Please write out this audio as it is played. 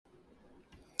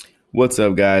What's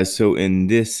up, guys? So, in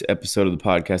this episode of the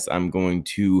podcast, I'm going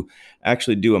to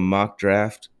actually do a mock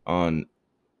draft on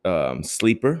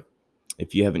Sleeper.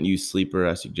 If you haven't used Sleeper,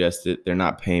 I suggest it. They're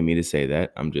not paying me to say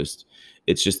that.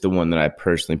 It's just the one that I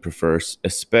personally prefer,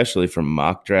 especially for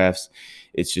mock drafts.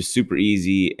 It's just super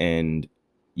easy and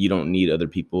you don't need other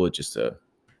people.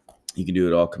 You can do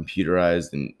it all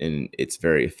computerized and it's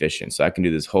very efficient. So, I can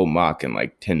do this whole mock in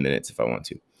like 10 minutes if I want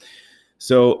to.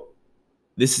 So,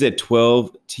 this is a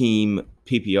 12 team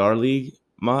PPR league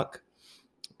mock,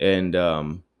 and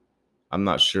I'm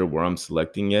not sure where I'm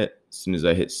selecting yet. As soon as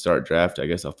I hit start draft, I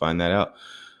guess I'll find that out.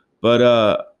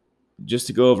 But just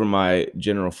to go over my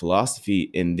general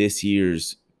philosophy in this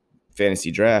year's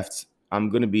fantasy drafts, I'm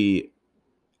going to be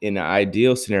in an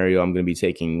ideal scenario. I'm going to be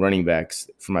taking running backs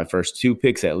for my first two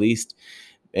picks at least,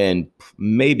 and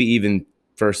maybe even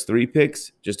first three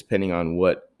picks, just depending on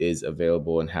what is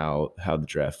available and how the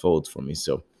draft folds for me.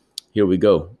 So here we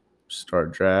go.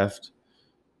 Start draft.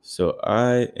 So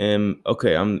I am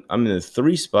okay. I'm in the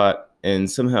 3 spot, and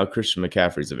somehow Christian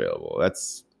McCaffrey's available. I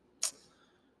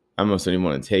almost don't even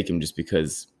want to take him just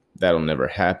because that'll never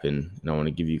happen, and I want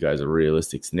to give you guys a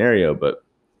realistic scenario. But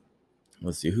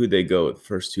let's see who they go with the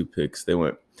first two picks. They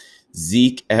went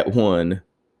Zeke at 1,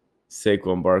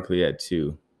 Saquon Barkley at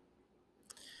 2.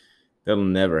 That'll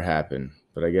never happen.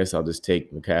 But I guess I'll just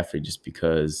take McCaffrey just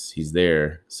because he's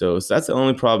there. So that's the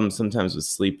only problem sometimes with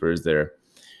sleepers. Their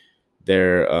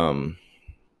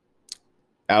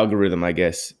algorithm, I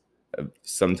guess,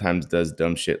 sometimes does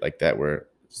dumb shit like that, where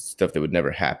stuff that would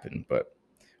never happen. But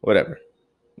whatever,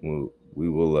 we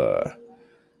will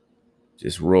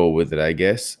just roll with it, I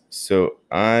guess. So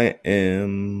I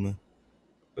am.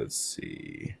 Let's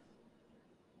see.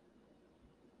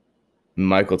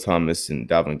 Michael Thomas and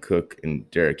Dalvin Cook and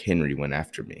Derrick Henry went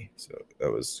after me, so that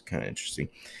was kind of interesting.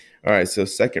 All right, so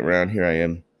second round, here I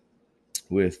am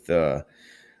with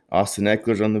Austin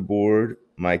Eckler's on the board,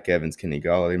 Mike Evans, Kenny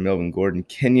Golladay, Melvin Gordon,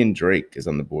 Kenyon Drake is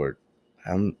on the board.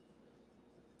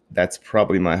 That's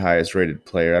probably my highest rated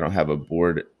player. I don't have a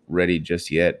board ready just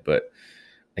yet, but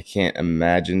I can't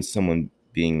imagine someone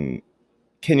being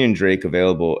Kenyon Drake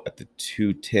available at the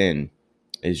 210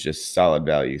 is just solid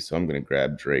value. So I'm going to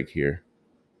grab Drake here.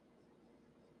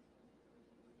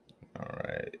 All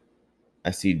right. I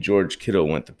see George Kittle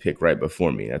went the pick right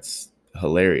before me. That's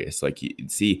hilarious. Like, you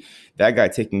see, that guy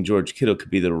taking George Kittle could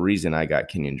be the reason I got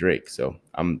Kenyon Drake. So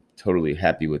I'm totally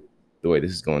happy with the way this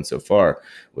is going so far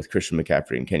with Christian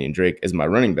McCaffrey and Kenyon Drake as my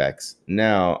running backs.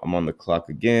 Now I'm on the clock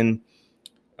again.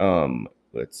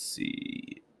 Let's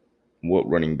see what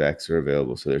running backs are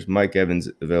available. So there's Mike Evans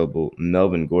available,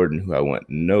 Melvin Gordon, who I want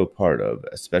no part of,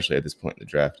 especially at this point in the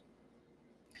draft.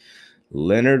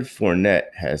 Leonard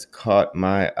Fournette has caught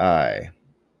my eye.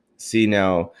 See,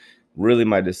 now, really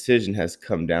my decision has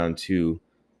come down to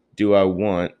do I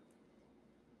want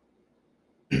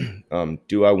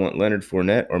Leonard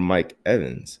Fournette or Mike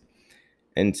Evans?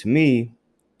 And to me,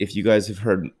 if you guys have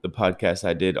heard the podcast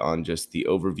I did on just the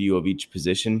overview of each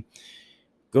position,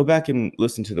 go back and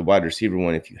listen to the wide receiver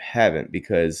one if you haven't,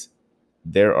 because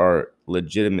there are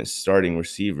legitimate starting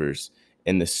receivers,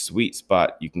 and the sweet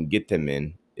spot you can get them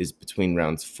in is between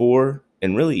rounds 4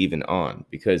 and really even on,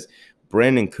 because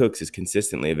Brandon Cooks is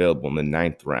consistently available in the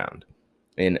 9th round.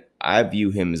 And I view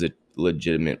him as a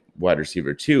legitimate wide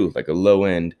receiver too, like a low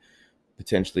end,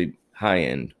 potentially high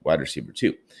end wide receiver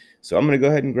too. So I'm going to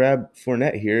go ahead and grab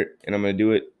Fournette here, and I'm going to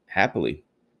do it happily.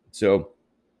 So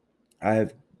I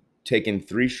have taken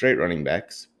 3 straight running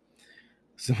backs.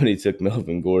 Somebody took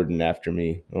Melvin Gordon after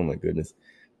me. Oh my goodness.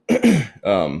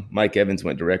 Mike Evans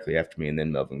went directly after me, and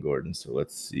then Melvin Gordon. So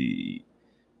let's see.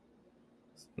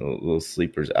 Little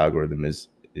sleeper's algorithm is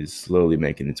slowly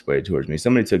making its way towards me.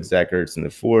 Somebody took Zach Ertz in the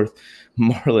 4th,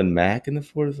 Marlon Mack in the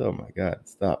 4th. Oh my God,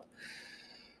 stop.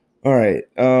 All right.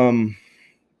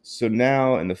 So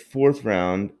now in the 4th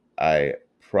round, I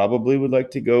probably would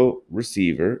like to go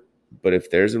receiver, but if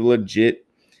there's a legit,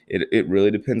 it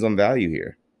really depends on value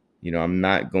here. You know, I'm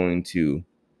not going to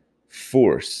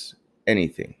force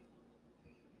anything.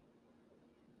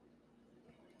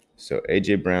 So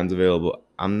AJ Brown's available.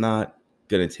 I'm not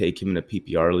going to take him in a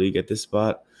PPR league at this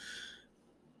spot.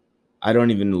 I don't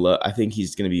even love. I think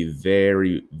he's going to be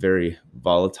very, very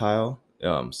volatile.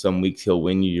 Some weeks he'll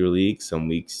win you your league. Some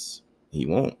weeks he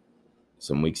won't.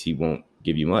 Some weeks he won't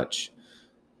give you much.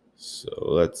 So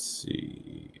let's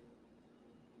see.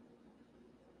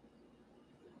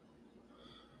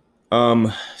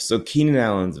 So Keenan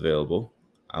Allen's available.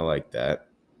 I like that.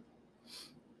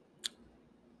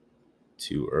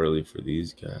 Too early for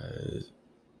these guys.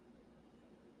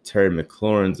 Terry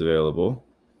McLaurin's available.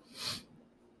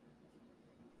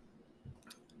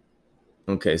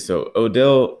 Okay, so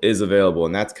Odell is available,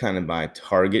 and that's kind of my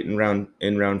target in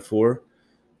round 4.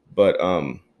 But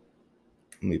let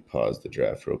me pause the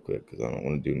draft real quick because I don't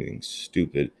want to do anything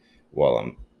stupid while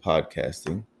I'm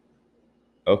podcasting.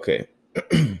 Okay.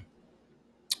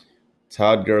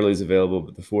 Todd Gurley's available,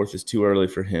 but the 4th is too early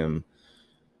for him.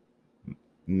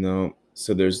 No.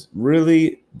 So there's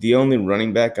really the only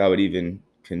running back I would even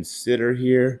consider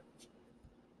here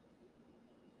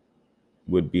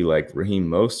would be like Raheem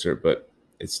Mostert, but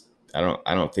I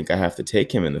don't think I have to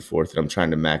take him in the 4th, and I'm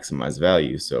trying to maximize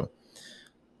value. So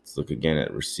let's look again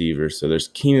at receivers. So there's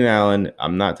Keenan Allen.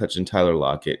 I'm not touching Tyler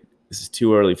Lockett. This is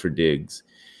too early for Diggs.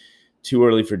 Too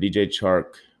early for DJ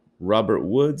Chark. Robert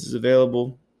Woods is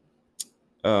available.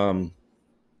 I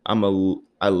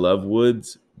love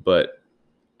Woods, but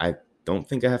I don't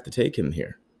think I have to take him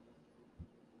here.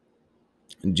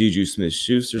 Juju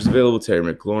Smith-Schuster is available. Terry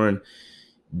McLaurin.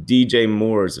 DJ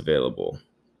Moore is available.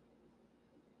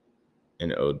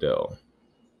 And Odell.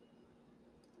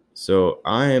 So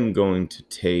I am going to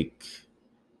take.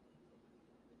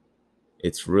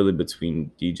 It's really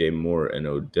between DJ Moore and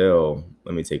Odell.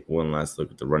 Let me take one last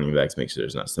look at the running backs, make sure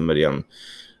there's not somebody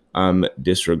I'm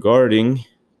disregarding.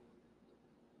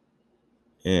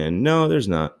 And no, there's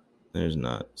not. There's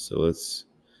not. So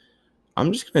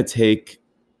I'm just going to take,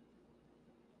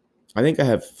 I think I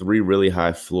have 3 really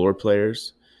high floor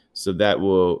players. So that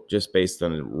will, just based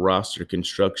on a roster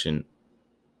construction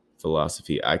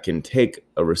philosophy, I can take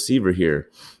a receiver here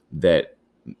that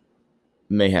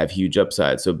may have huge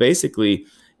upside. So basically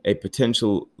a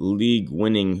potential league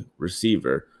winning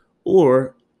receiver,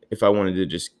 or if I wanted to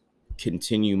just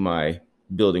continue my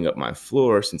building up my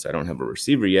floor since I don't have a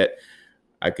receiver yet,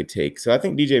 I could take. So I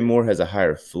think DJ Moore has a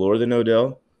higher floor than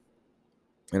Odell.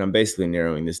 And I'm basically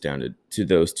narrowing this down to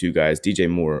those 2 guys, DJ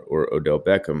Moore or Odell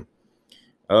Beckham.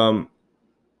 I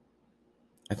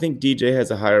think DJ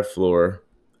has a higher floor.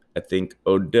 I think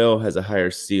Odell has a higher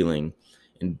ceiling.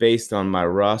 And based on my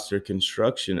roster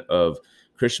construction of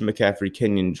Christian McCaffrey,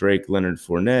 Kenyon Drake, Leonard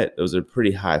Fournette, those are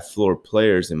pretty high floor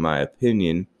players in my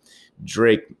opinion.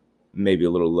 Drake maybe a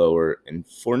little lower, and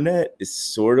Fournette is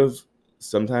sort of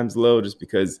sometimes low just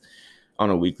because on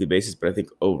a weekly basis, but I think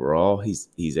overall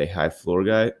he's a high floor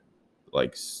guy,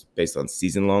 like based on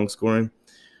season long scoring.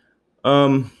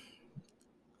 I'm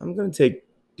gonna take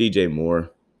DJ Moore.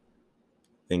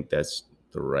 I think that's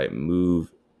the right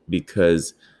move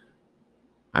because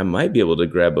I might be able to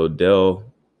grab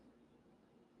Odell.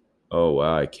 Oh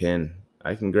wow, I can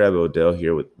grab Odell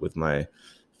here with my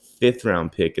 5th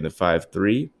round pick in the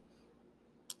 5-3,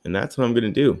 and that's what I'm gonna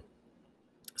do.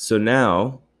 So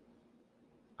now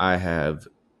I have.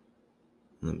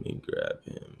 Let me grab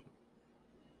him.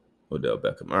 Odell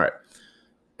Beckham. All right.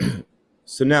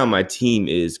 So now my team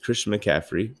is Christian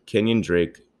McCaffrey, Kenyon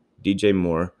Drake, DJ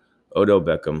Moore, Odell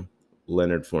Beckham,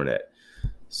 Leonard Fournette.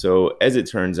 So as it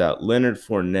turns out, Leonard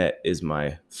Fournette is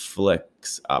my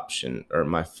flex option or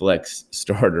my flex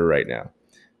starter right now.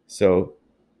 So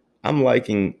I'm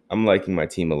liking my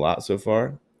team a lot so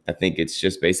far. I think it's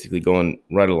just basically going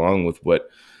right along with what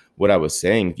I was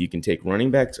saying. If you can take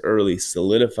running backs early,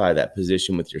 solidify that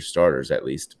position with your starters at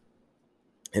least,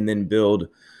 and then build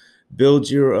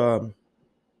your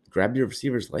grab your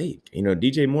receivers late.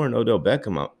 DJ Moore and Odell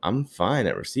Beckham, I'm fine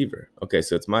at receiver. Okay,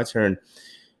 so it's my turn.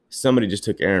 Somebody just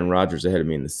took Aaron Rodgers ahead of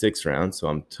me in the 6th round, so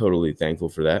I'm totally thankful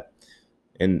for that.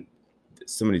 And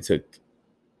somebody took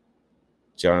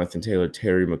Jonathan Taylor,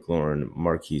 Terry McLaurin,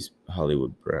 Marquise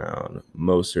Hollywood Brown.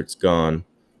 Mostert's gone.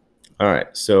 All right,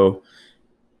 so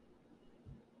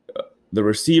the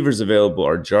receivers available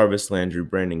are Jarvis Landry,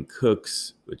 Brandon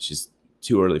Cooks, which is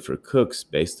too early for Cooks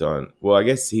based on, well, I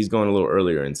guess he's going a little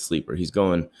earlier in sleeper. He's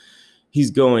going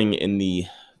in the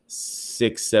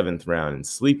 6th, 7th round in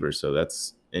sleeper, so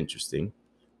that's interesting.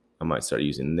 I might start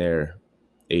using their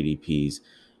ADPs.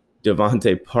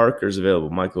 Devontae Parker's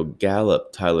available. Michael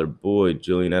Gallup, Tyler Boyd,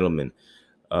 Julian Edelman,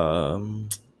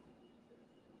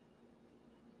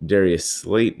 Darius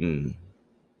Slayton.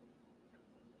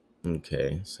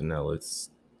 Okay, so now let's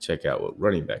check out what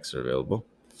running backs are available.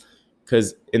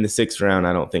 Because in the 6th round,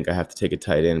 I don't think I have to take a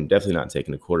tight end. I'm definitely not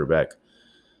taking a quarterback.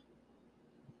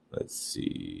 Let's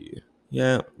see.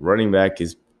 Yeah, running back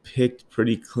is picked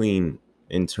pretty clean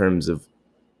in terms of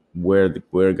where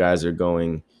guys are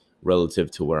going relative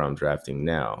to where I'm drafting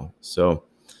now. So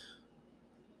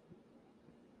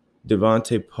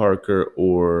Devontae Parker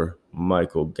or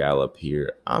Michael Gallup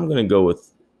here. I'm going to go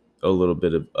with a little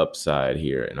bit of upside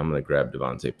here, and I'm going to grab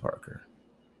Devontae Parker.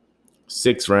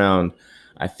 6th round,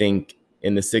 I think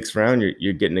in the 6th round,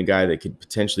 you're getting a guy that could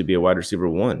potentially be a wide receiver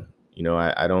 1.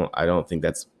 I think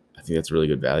that's really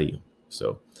good value.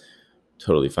 So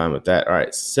totally fine with that. All right,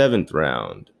 7th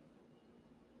round.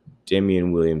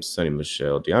 Damian Williams, Sonny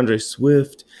Michel, DeAndre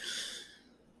Swift.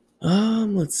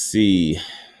 Let's see.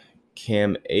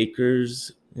 Cam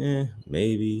Akers,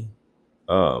 maybe.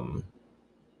 I'm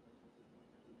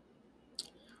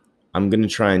gonna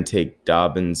try and take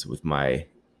Dobbins with my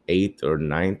 8th or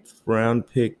 9th round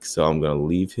pick, so I'm gonna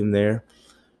leave him there.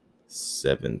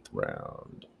 7th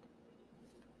round.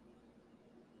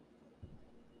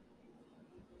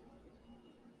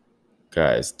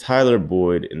 Guys, Tyler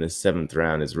Boyd in the 7th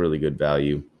round is really good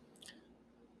value.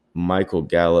 Michael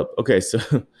Gallup. Okay, so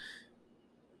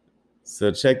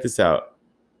check this out.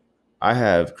 I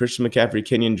have Christian McCaffrey,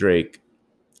 Kenyon Drake,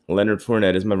 Leonard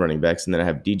Fournette as my running backs, and then I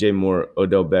have DJ Moore,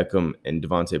 Odell Beckham, and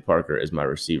Devontae Parker as my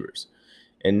receivers.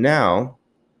 And now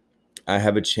I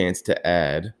have a chance to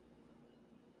add.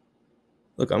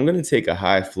 Look, I'm going to take a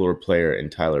high floor player in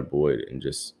Tyler Boyd and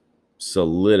just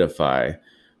solidify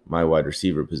my wide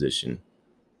receiver position.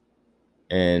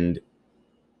 And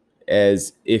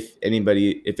as if any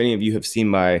of you have seen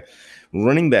my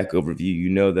running back overview, you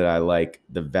know that I like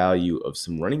the value of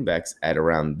some running backs at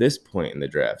around this point in the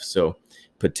draft. So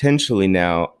potentially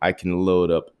now I can load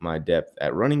up my depth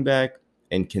at running back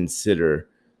and consider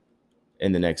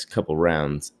in the next couple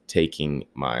rounds taking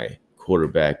my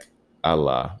quarterback a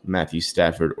la Matthew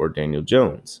Stafford or Daniel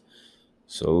Jones.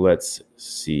 So let's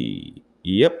see.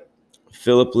 Yep.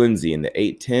 Phillip Lindsay in the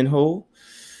 8-10 hole.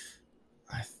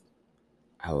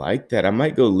 I like that. I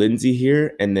might go Lindsay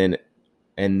here and then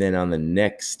in the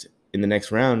next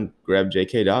round, grab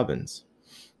J.K. Dobbins.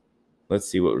 Let's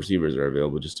see what receivers are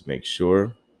available just to make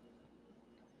sure.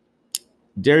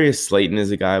 Darius Slayton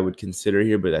is a guy I would consider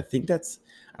here, but I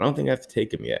don't think I have to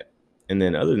take him yet. And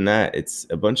then other than that, it's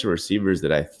a bunch of receivers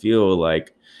that I feel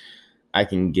like I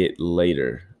can get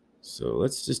later. So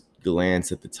let's just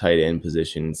glance at the tight end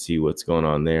position and see what's going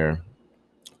on there.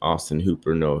 Austin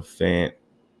Hooper, Noah Fant.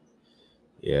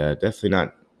 Yeah, definitely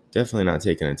not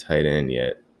taking a tight end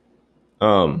yet.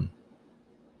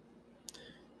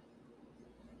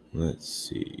 Let's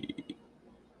see.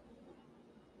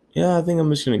 Yeah, I think I'm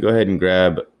just going to go ahead and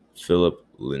grab Phillip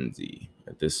Lindsay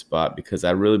at this spot because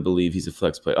I really believe he's a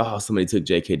flex play. Oh, somebody took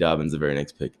J.K. Dobbins the very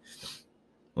next pick.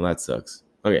 Well, that sucks.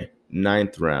 Okay,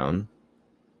 9th round.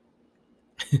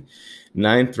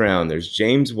 9th round, there's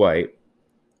James White,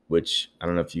 which I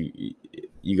don't know if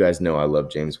you guys know I love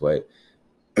James White.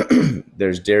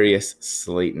 There's Darius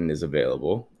Slayton is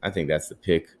available. I think that's the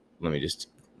pick. Let me just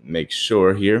make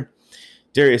sure here.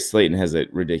 Darius Slayton has a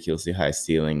ridiculously high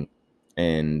ceiling,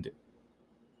 and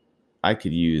I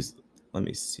could use, let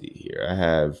me see here. I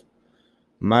have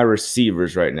my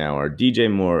receivers right now are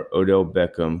DJ Moore, Odell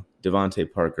Beckham,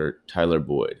 Devontae Parker, Tyler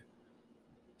Boyd.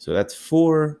 So that's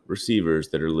 4 receivers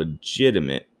that are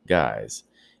legitimate guys.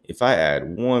 If I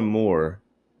add one more,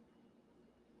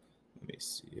 let me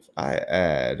see. If I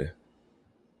add,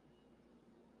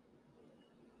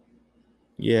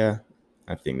 yeah,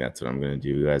 I think that's what I'm going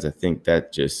to do, guys. I think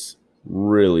that just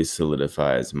really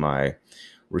solidifies my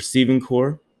receiving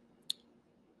core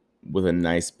with a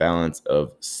nice balance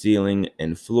of ceiling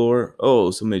and floor.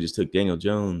 Oh, somebody just took Daniel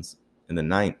Jones in the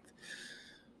 9th,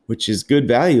 which is good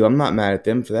value. I'm not mad at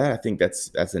them for that. I think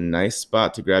that's a nice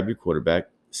spot to grab your quarterback.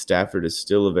 Stafford is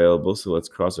still available, so let's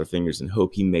cross our fingers and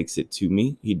hope he makes it to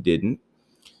me. He didn't.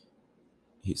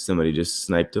 Somebody just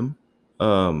sniped him.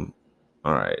 All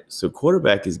right, so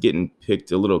quarterback is getting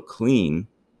picked a little clean.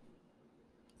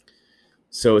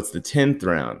 So it's the 10th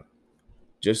round.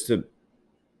 Just to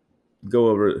go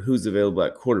over who's available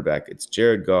at quarterback, it's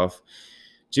Jared Goff,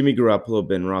 Jimmy Garoppolo,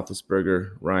 Ben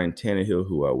Roethlisberger, Ryan Tannehill,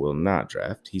 who I will not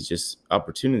draft. He's just,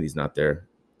 opportunity's not there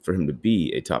for him to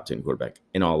be a top 10 quarterback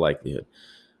in all likelihood.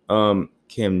 Cam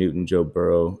Newton, Joe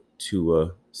Burrow,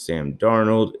 Tua, Sam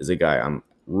Darnold is a guy I'm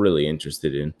really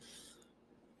interested in.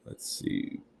 Let's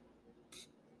see.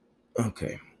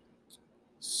 Okay.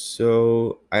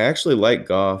 So I actually like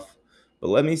Goff, but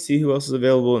let me see who else is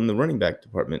available in the running back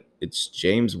department. It's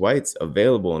James White's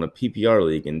available in a PPR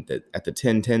league at the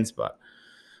 10-10 spot.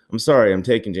 I'm sorry, I'm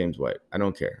taking James White. I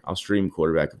don't care. I'll stream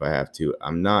quarterback if I have to.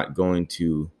 I'm not going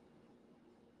to.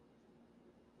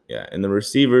 Yeah, and the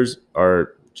receivers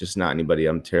are just not anybody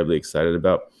I'm terribly excited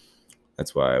about.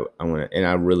 That's why I want to. And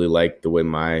I really like the way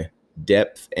my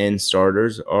depth and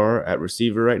starters are at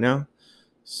receiver right now.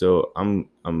 So I'm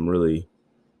really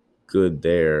good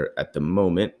there at the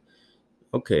moment.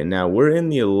 Okay, now we're in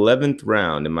the 11th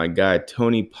round, and my guy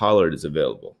Tony Pollard is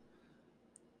available.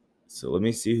 So let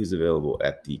me see who's available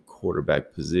at the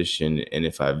quarterback position, and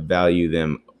if I value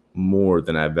them more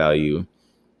than I value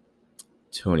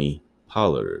Tony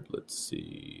Pollard. Let's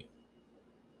see.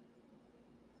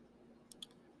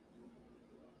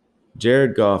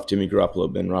 Jared Goff, Jimmy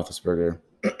Garoppolo, Ben Roethlisberger,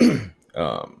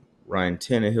 Ryan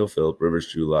Tannehill, Philip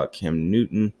Rivers, Drew Lock, Cam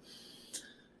Newton,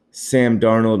 Sam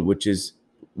Darnold, which is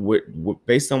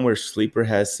based on where Sleeper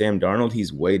has Sam Darnold,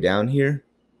 he's way down here.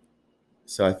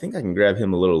 So I think I can grab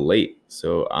him a little late.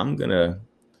 So I'm going to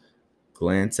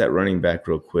glance at running back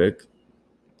real quick.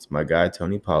 It's my guy,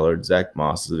 Tony Pollard. Zach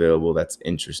Moss is available. That's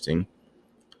interesting.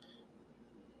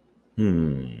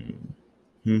 Down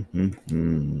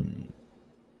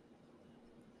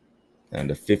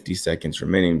to 50 seconds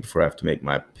remaining before I have to make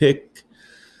my pick.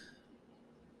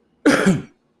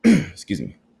 Excuse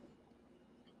me.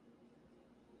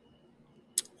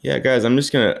 Yeah, guys, I'm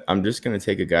just gonna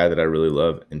take a guy that I really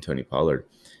love, and Tony Pollard,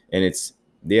 and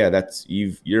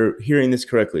you're hearing this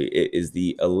correctly. It is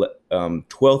the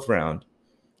 12th round,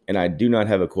 and I do not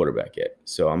have a quarterback yet,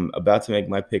 so I'm about to make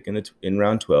my pick in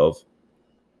round 12,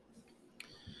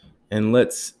 and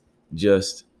let's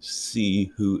just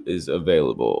see who is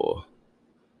available.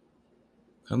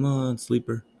 Come on,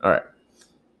 Sleeper. All right,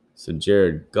 so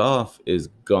Jared Goff is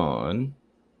gone.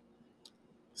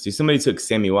 See, somebody took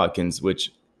Sammy Watkins,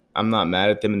 which I'm not mad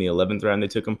at them in the 11th round. They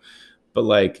took him, but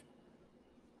like,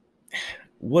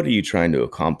 what are you trying to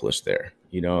accomplish there?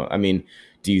 You know, I mean,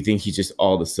 do you think he's just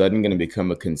all of a sudden going to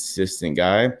become a consistent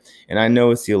guy? And I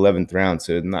know it's the 11th round,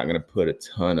 so I'm not going to put a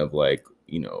ton of like,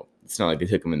 it's not like they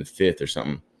took him in the 5th or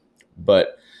something.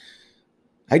 But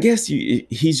I guess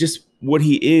he's just what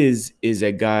he is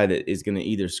a guy that is going to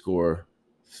either score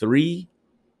 3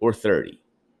 or 30.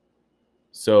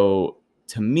 So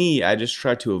to me, I just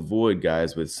try to avoid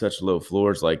guys with such low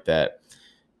floors like that,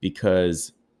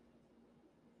 because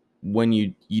when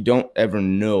you don't ever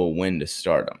know when to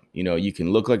start them. You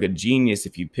can look like a genius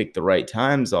if you pick the right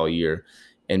times all year,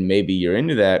 and maybe you're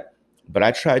into that. But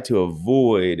I try to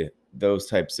avoid those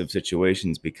types of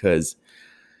situations because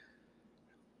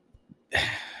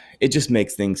it just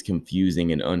makes things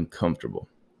confusing and uncomfortable.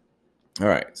 All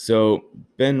right, so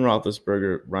Ben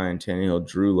Roethlisberger, Ryan Tannehill,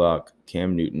 Drew Lock,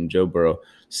 Cam Newton, Joe Burrow,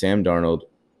 Sam Darnold.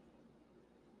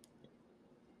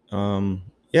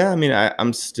 Yeah, I mean,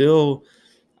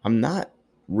 I'm not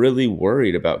really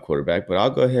worried about quarterback, but I'll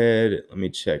go ahead. Let me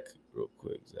check real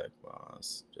quick. Zach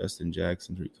Moss, Justin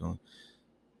Jackson, Tariq Cohen.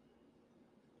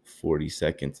 40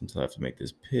 seconds until I have to make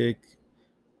this pick.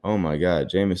 Oh my God,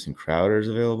 Jamison Crowder is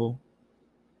available.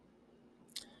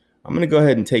 I'm gonna go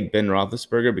ahead and take Ben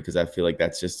Roethlisberger because I feel like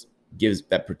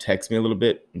that protects me a little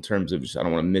bit in terms of I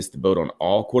don't want to miss the boat on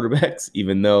all quarterbacks,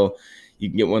 even though you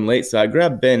can get one late. So I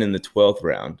grabbed Ben in the 12th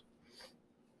round.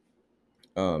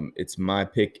 It's my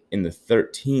pick in the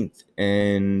 13th,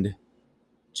 and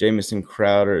Jamison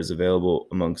Crowder is available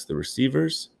amongst the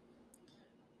receivers.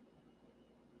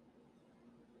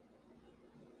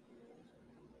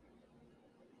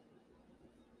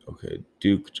 Okay,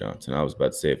 Duke Johnson. I was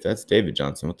about to say, if that's David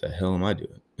Johnson, what the hell am I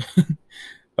doing?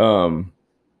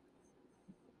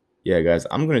 Yeah, guys,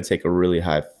 I'm going to take a really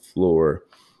high floor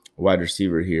wide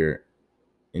receiver here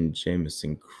in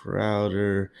Jamison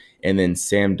Crowder. And then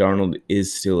Sam Darnold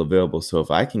is still available. So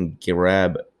if I can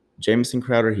grab Jamison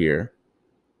Crowder here,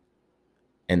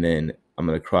 and then I'm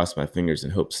going to cross my fingers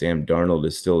and hope Sam Darnold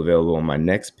is still available on my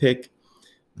next pick,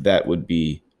 that would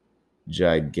be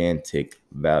gigantic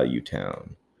value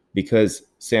town. Because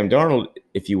Sam Darnold,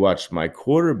 if you watch my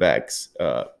quarterback's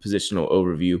positional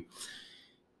overview,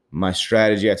 my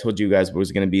strategy I told you guys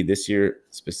was going to be this year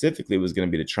specifically was going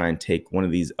to be to try and take one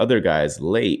of these other guys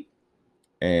late.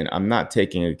 And I'm not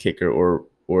taking a kicker or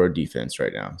a defense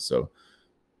right now. So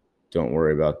don't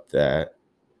worry about that.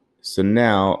 So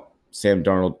now Sam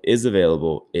Darnold is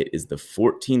available. It is the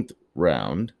 14th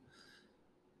round.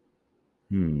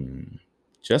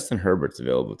 Justin Herbert's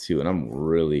available too.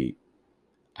 And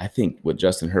I think what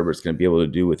Justin Herbert's going to be able to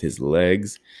do with his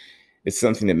legs is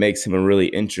something that makes him a really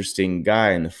interesting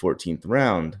guy in the 14th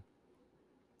round.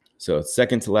 So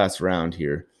second to last round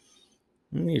here.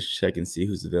 Let me just check and see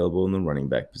who's available in the running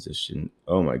back position.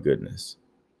 Oh my goodness.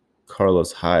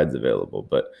 Carlos Hyde's available.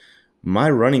 But my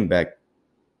running back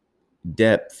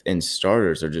depth and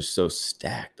starters are just so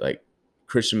stacked. Like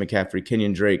Christian McCaffrey,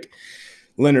 Kenyon Drake,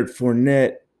 Leonard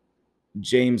Fournette,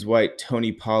 James White,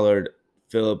 Tony Pollard,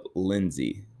 Philip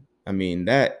Lindsay. I mean,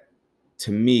 that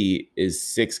to me is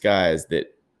 6 guys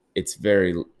that it's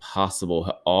very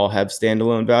possible all have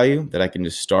standalone value that I can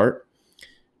just start.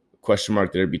 Question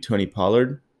mark there would be Tony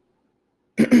Pollard.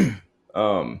 And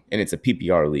it's a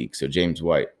PPR league. So James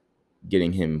White,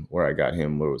 getting him where I got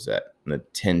him, where was that? In the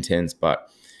 10-10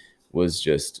 spot was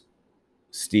just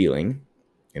stealing,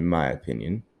 in my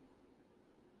opinion.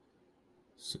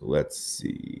 So let's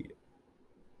see.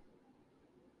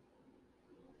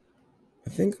 I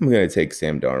think I'm going to take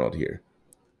Sam Darnold here.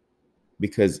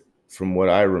 because from what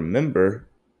I remember,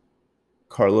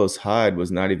 Carlos Hyde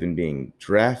was not even being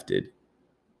drafted.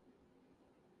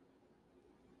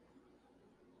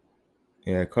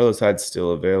 Yeah, Carlos Hyde's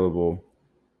still available.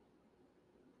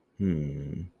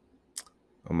 On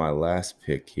my last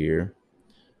pick here.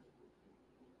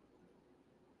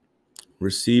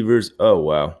 Receivers. Oh,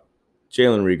 wow.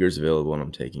 Jalen Rieger's available, and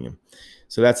I'm taking him.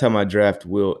 So that's how my draft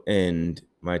will end.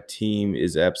 My team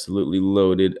is absolutely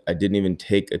loaded. I didn't even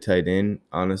take a tight end,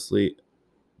 honestly.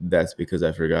 That's because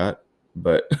I forgot.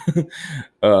 But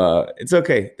it's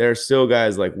okay. There are still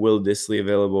guys like Will Dissly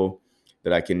available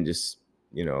that I can just,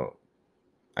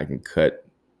 I can cut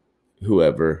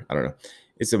whoever. I don't know.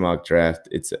 It's a mock draft.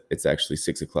 It's actually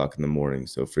 6:00 in the morning.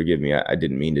 So forgive me. I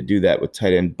didn't mean to do that with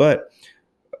tight end. But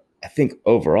I think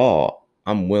overall,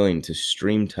 I'm willing to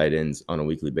stream tight ends on a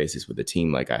weekly basis with a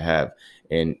team like I have,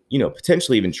 and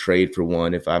potentially even trade for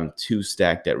one if I'm too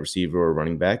stacked at receiver or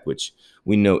running back, which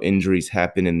we know injuries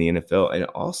happen in the NFL. And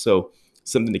also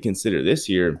something to consider this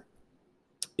year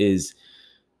is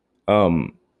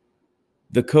the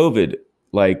COVID.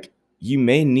 Like, you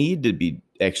may need to be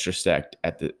extra stacked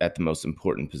at the most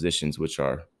important positions, which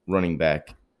are running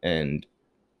back and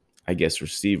I guess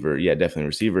receiver. Yeah, definitely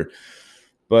receiver.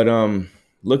 But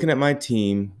looking at my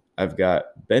team, I've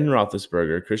got Ben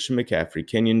Roethlisberger, Christian McCaffrey,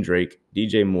 Kenyon Drake,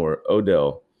 DJ Moore,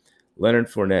 Odell, Leonard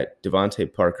Fournette,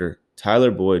 Devontae Parker,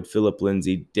 Tyler Boyd, Phillip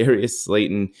Lindsay, Darius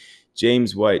Slayton,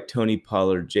 James White, Tony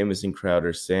Pollard, Jamison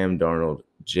Crowder, Sam Darnold,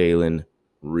 Jalen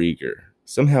Rieger.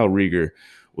 Somehow Rieger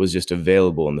was just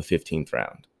available in the 15th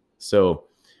round. So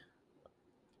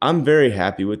I'm very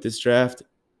happy with this draft.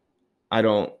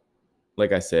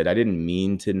 Like I said, I didn't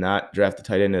mean to not draft a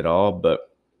tight end at all, but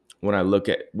when I look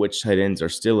at which tight ends are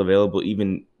still available,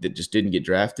 even that just didn't get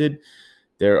drafted,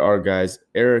 there are guys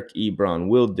Eric Ebron,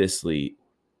 Will Dissly,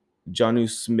 Jonnu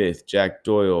Smith, Jack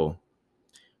Doyle,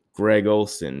 Greg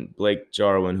Olsen, Blake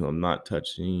Jarwin, who I'm not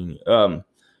touching,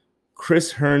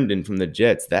 Chris Herndon from the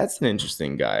Jets. That's an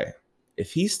interesting guy.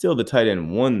 If he's still the tight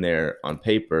end one there on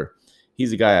paper,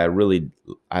 he's a guy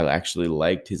I actually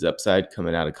liked his upside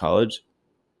coming out of college.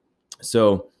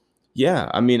 So,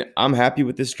 yeah, I mean, I'm happy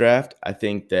with this draft. I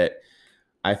think that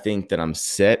I'm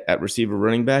set at receiver,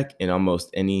 running back in almost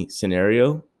any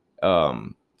scenario.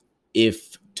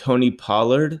 If Tony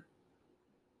Pollard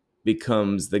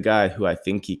becomes the guy who I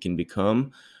think he can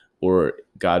become, or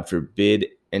God forbid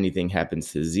anything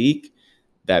happens to Zeke,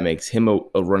 that makes him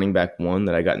a running back one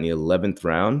that I got in the 11th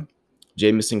round.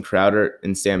 Jamison Crowder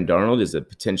and Sam Darnold is a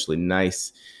potentially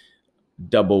nice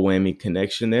double whammy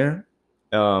connection there.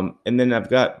 And then I've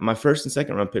got my first and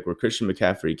second round pick were Christian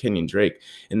McCaffrey, Kenyon Drake.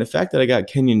 And the fact that I got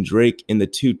Kenyon Drake in the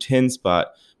 210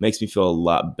 spot makes me feel a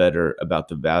lot better about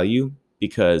the value,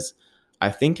 because I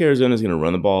think Arizona is going to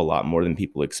run the ball a lot more than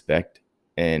people expect.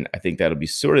 And I think that'll be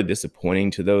sort of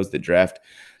disappointing to those that draft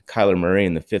Kyler Murray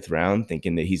in the 5th round,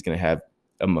 thinking that he's going to have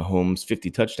a Mahomes 50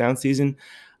 touchdown season.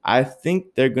 I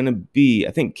think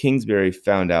Kingsbury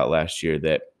found out last year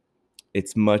that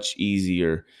it's much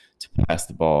easier to pass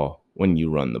the ball when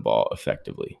you run the ball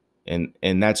effectively. And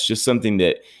that's just something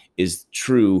that is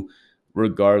true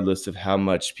regardless of how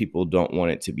much people don't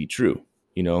want it to be true,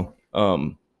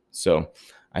 So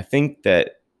I think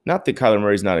that, not that Kyler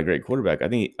Murray's not a great quarterback. I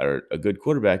think or a good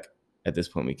quarterback. At this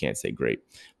point, we can't say great.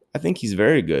 I think he's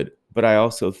very good, but I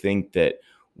also think that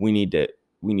we need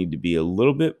to be a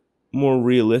little bit more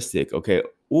realistic, okay?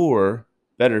 Or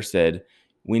better said,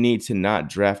 we need to not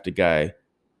draft a guy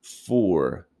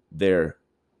for their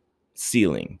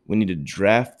ceiling. We need to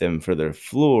draft them for their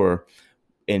floor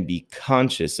and be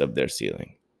conscious of their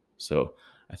ceiling. So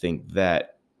I think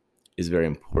that is very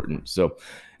important. So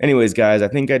anyways, guys, I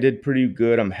think I did pretty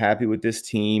good. I'm happy with this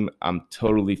team. I'm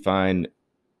totally fine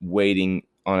waiting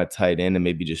on a tight end and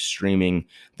maybe just streaming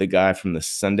the guy from the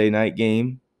Sunday night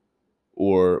game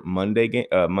or Monday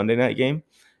night game.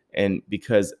 And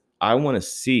because I want to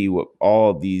see what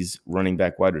all these running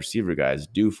back wide receiver guys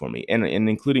do for me, and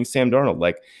including Sam Darnold.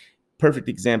 Like, perfect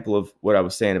example of what I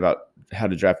was saying about how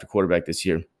to draft a quarterback this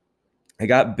year. I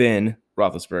got Ben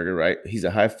Roethlisberger, right? He's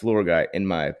a high floor guy, in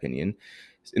my opinion,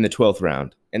 in the 12th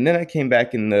round. And then I came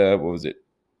back in the,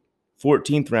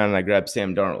 14th round, and I grabbed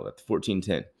Sam Darnold at the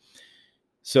 14-10.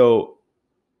 So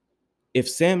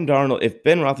if Ben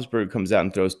Roethlisberger comes out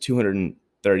and throws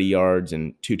 230 yards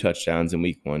and 2 touchdowns in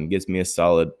week 1, gives me a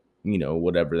solid,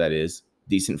 whatever that is,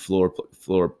 decent floor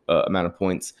amount of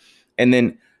points. And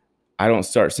then I don't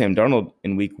start Sam Darnold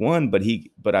in week 1,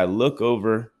 but I look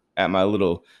over at my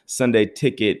little Sunday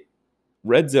Ticket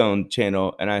Red Zone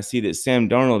channel, and I see that Sam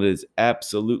Darnold is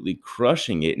absolutely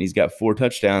crushing it, and he's got 4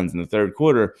 touchdowns in the 3rd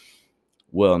quarter.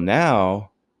 Well,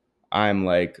 now I'm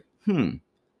like,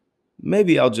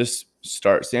 maybe I'll just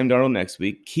start Sam Darnold next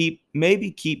week. Keep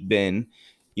Ben,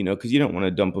 because you don't want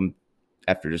to dump him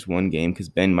after just one game because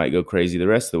Ben might go crazy the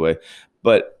rest of the way.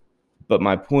 But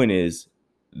my point is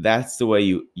that's the way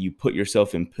you put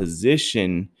yourself in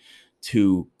position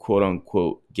to quote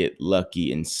unquote get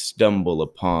lucky and stumble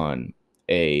upon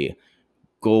a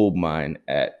gold mine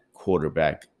at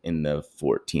quarterback in the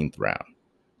 14th round.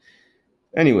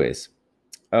 Anyways,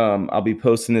 I'll be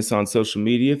posting this on social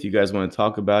media. If you guys want to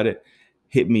talk about it,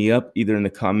 hit me up either in the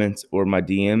comments or my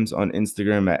DMs on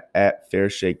Instagram at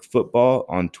FairShakeFootball.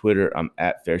 On Twitter, I'm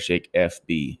at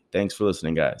FairShakeFB. Thanks for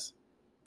listening, guys.